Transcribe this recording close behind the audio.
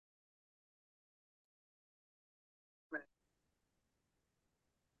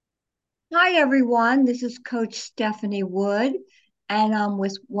Hi, everyone. This is Coach Stephanie Wood, and I'm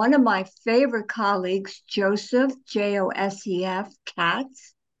with one of my favorite colleagues, Joseph, Josef,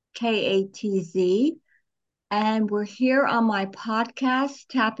 Katz, Katz. And we're here on my podcast,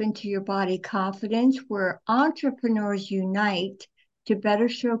 Tap Into Your Body Confidence, where entrepreneurs unite to better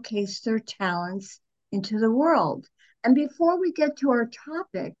showcase their talents into the world. And before we get to our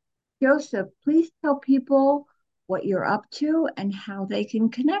topic, Joseph, please tell people what you're up to and how they can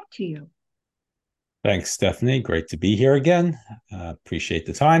connect to you. Thanks, Stephanie. Great to be here again. Appreciate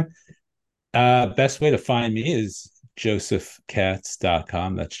the time. Best way to find me is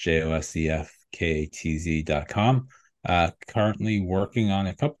josephkatz.com. That's JOSEFKATZ.com. Currently working on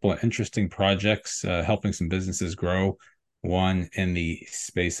a couple of interesting projects, helping some businesses grow. One in the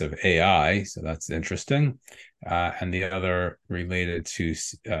space of AI, so that's interesting, and the other related to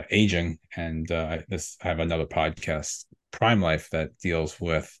aging. And I have another podcast, Prime Life, that deals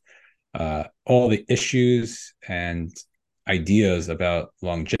with all the issues and ideas about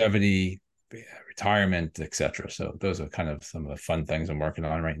longevity, retirement, etc. So those are kind of some of the fun things I'm working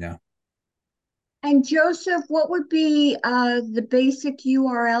on right now. And Joseph, what would be the basic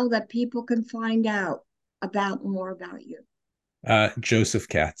URL that people can find out about more about you?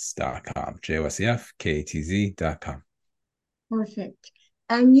 Josephkatz.com, JOSEFKATZ.com. Perfect.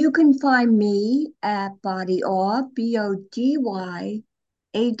 And you can find me at Body Awe, BODYAWE,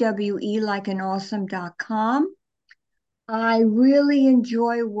 like an awesome.com. I really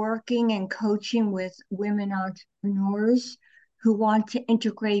enjoy working and coaching with women entrepreneurs who want to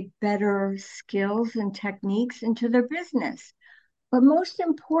integrate better skills and techniques into their business. But most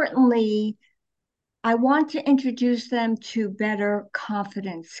importantly, I want to introduce them to better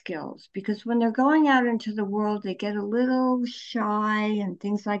confidence skills because when they're going out into the world, they get a little shy and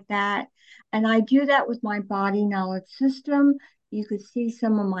things like that. And I do that with my body knowledge system. You could see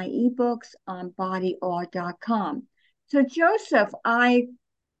some of my ebooks on bodyawe.com. So, Joseph, I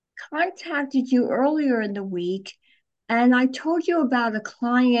contacted you earlier in the week and I told you about a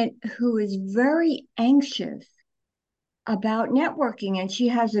client who is very anxious about networking and she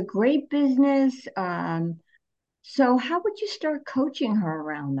has a great business. So how would you start coaching her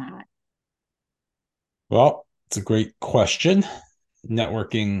around that? Well, it's a great question.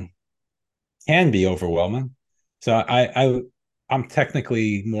 Networking can be overwhelming. So I'm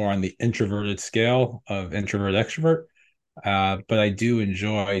technically more on the introverted scale of introvert extrovert, but I do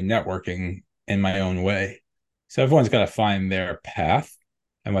enjoy networking in my own way. So everyone's got to find their path,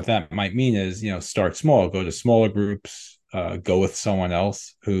 and what that might mean is, start small, go to smaller groups, go with someone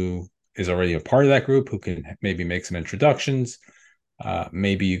else who is already a part of that group, who can maybe make some introductions.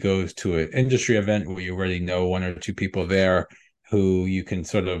 Maybe you go to an industry event where you already know one or two people there who you can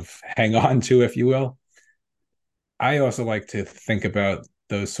sort of hang on to, if you will. I also like to think about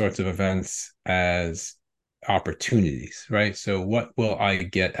those sorts of events as opportunities, right? So, what will I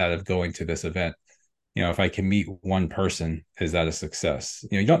get out of going to this event? If I can meet one person, is that a success?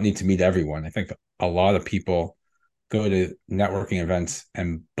 You don't need to meet everyone. I think a lot of people go to networking events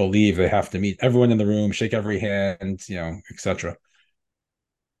and believe they have to meet everyone in the room, shake every hand, etc.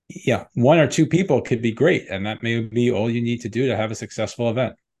 Yeah, one or two people could be great, and that may be all you need to do to have a successful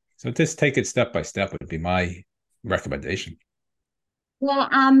event. So just take it step by step would be my recommendation. Well,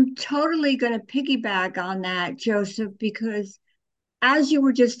 I'm totally going to piggyback on that, Joseph, because as you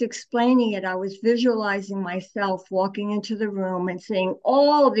were just explaining it, I was visualizing myself walking into the room and seeing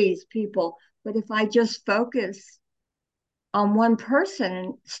all these people. But if I just focus on one person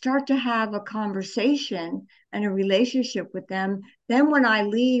and start to have a conversation and a relationship with them, then when I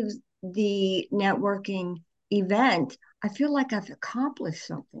leave the networking event, I feel like I've accomplished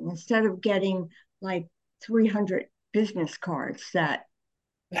something instead of getting like 300 business cards that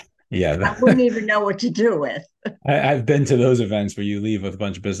I Yeah, wouldn't even know what to do with. I've been to those events where you leave with a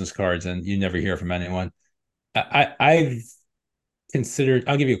bunch of business cards and you never hear from anyone. I've considered.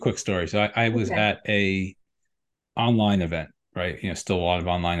 I'll give you a quick story. So I was Okay. at a online event, right? Still a lot of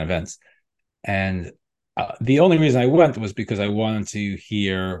online events, and the only reason I went was because I wanted to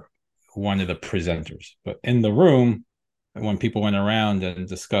hear one of the presenters. But in the room, when people went around and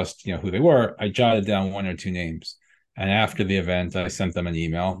discussed, who they were, I jotted down one or two names. And after the event, I sent them an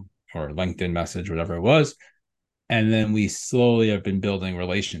email or LinkedIn message, whatever it was. And then we slowly have been building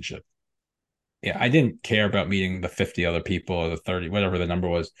relationship. Yeah, I didn't care about meeting the 50 other people or the 30, whatever the number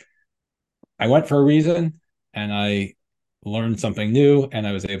was. I went for a reason and I learned something new and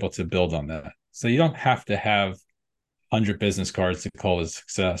I was able to build on that. So you don't have to have 100 business cards to call it a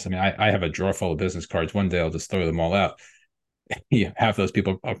success. I mean, I have a drawer full of business cards. One day I'll just throw them all out. Yeah, half those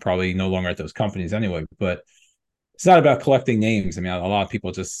people are probably no longer at those companies anyway. But it's not about collecting names. I mean, a lot of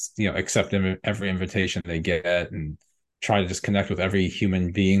people just, accept every invitation they get and try to just connect with every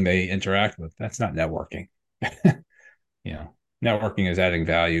human being they interact with. That's not networking. you know, Networking is adding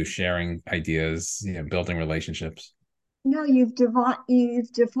value, sharing ideas, building relationships. No, you've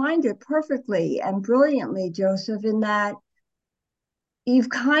defined it perfectly and brilliantly, Joseph, in that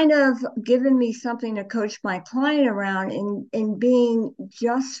you've kind of given me something to coach my client around in being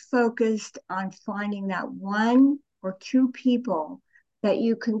just focused on finding that one or two people that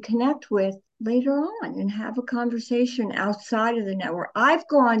you can connect with later on and have a conversation outside of the network. I've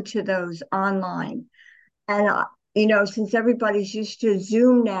gone to those online, and since everybody's used to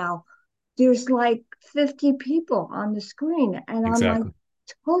Zoom now, there's like 50 people on the screen, and I'm like Exactly.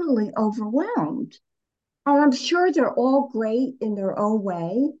 totally overwhelmed. And I'm sure they're all great in their own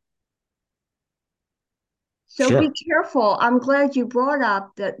way. So be Sure. careful. I'm glad you brought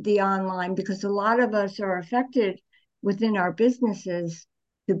up the online, because a lot of us are affected within our businesses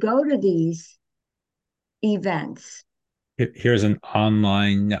to go to these events. Here's an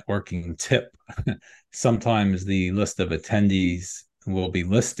online networking tip. Sometimes the list of attendees will be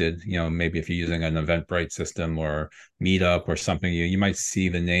listed. Maybe if you're using an Eventbrite system or Meetup or something, you might see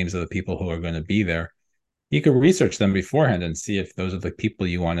the names of the people who are going to be there. You could research them beforehand and see if those are the people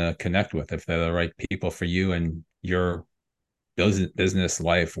you want to connect with, if they're the right people for you and your business,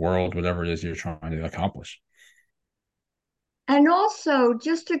 life, world, whatever it is you're trying to accomplish. And also,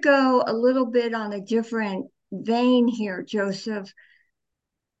 just to go a little bit on a different vein here, Joseph,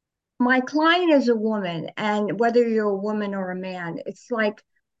 my client is a woman, and whether you're a woman or a man, it's like,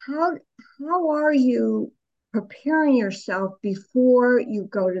 how how are you preparing yourself before you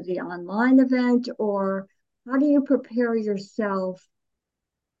go to the online event, or how do you prepare yourself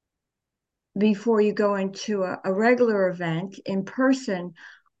before you go into a regular event in person?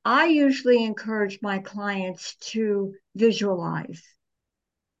 I usually encourage my clients to visualize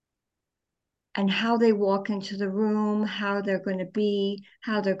and how they walk into the room, how they're going to be,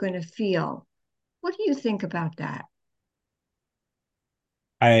 how they're going to feel. What do you think about that?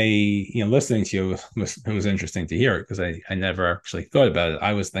 Listening to you was interesting to hear it because I never actually thought about it.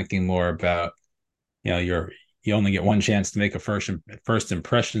 I was thinking more about, you only get one chance to make a first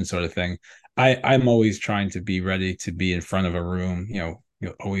impression sort of thing. I'm always trying to be ready to be in front of a room,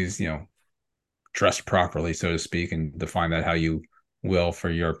 always, dress properly, so to speak, and define that how you will for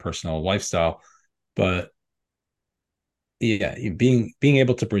your personal lifestyle. But yeah, being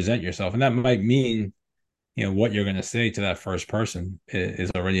able to present yourself, and that might mean what you're going to say to that first person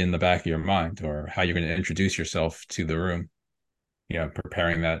is already in the back of your mind, or how you're going to introduce yourself to the room.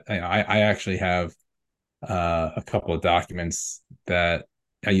 Preparing that. I actually have a couple of documents that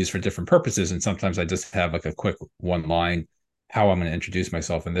I use for different purposes, and sometimes I just have like a quick one line how I'm going to introduce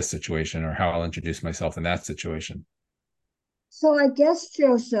myself in this situation, or how I'll introduce myself in that situation. So I guess,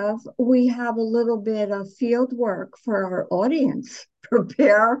 Joseph, we have a little bit of field work for our audience.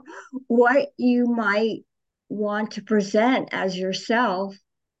 Prepare what you might want to present as yourself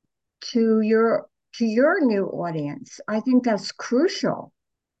to your new audience. I think that's crucial.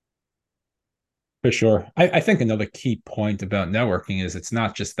 For sure. I think another key point about networking is it's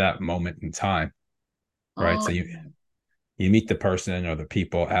not just that moment in time, right? So Um, you meet the person or the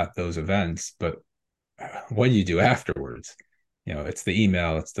people at those events, but what do you do afterwards? It's the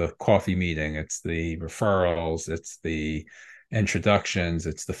email, it's the coffee meeting, it's the referrals, it's the introductions,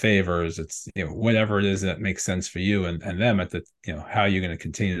 it's the favors, it's whatever it is that makes sense for you and them at the how you're going to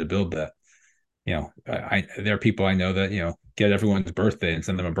continue to build that. I there are people I know that get everyone's birthday and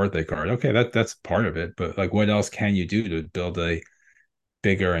send them a birthday card. Okay, that's part of it, but like, what else can you do to build a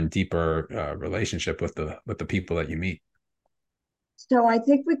bigger and deeper relationship with the people that you meet? so I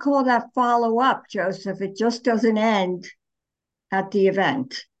think we call that follow up, Joseph. It just doesn't end at the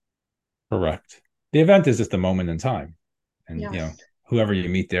event. Correct. The event is just a moment in time, and Yes, whoever you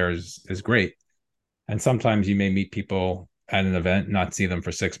meet there is great. And sometimes you may meet people at an event, not see them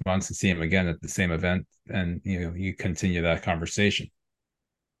for 6 months, and see them again at the same event, and you continue that conversation.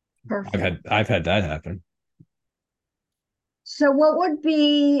 I've perfect. had I've had that happen. So, what would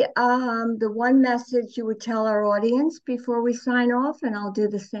be the one message you would tell our audience before we sign off? And I'll do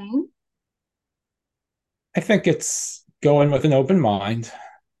the same. I think it's go in with an open mind,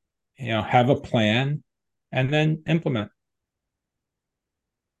 have a plan, and then implement.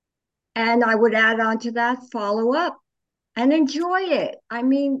 And I would add on to that, follow up and enjoy it. I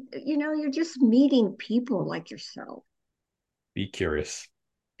mean, you're just meeting people like yourself. Be curious.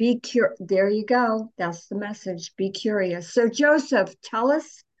 Be curious. There you go. That's the message. Be curious. So, Joseph, tell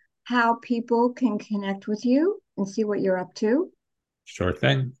us how people can connect with you and see what you're up to. Sure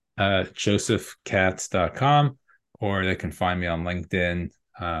thing. JosephKatz.com, or they can find me on LinkedIn,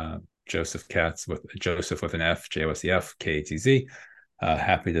 Joseph Katz with Joseph with an F, Josef Katz.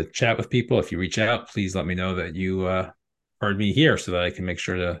 Happy to chat with people. If you reach out, please let me know that you heard me here so that I can make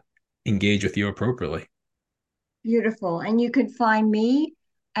sure to engage with you appropriately. Beautiful. And you can find me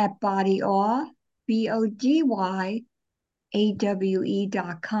at Body Awe, BODYAWE.com.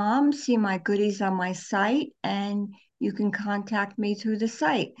 See my goodies on my site, and you can contact me through the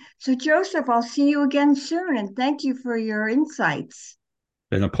site. So, Joseph, I'll see you again soon, and thank you for your insights.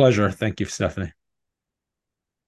 Been a pleasure. Thank you, Stephanie.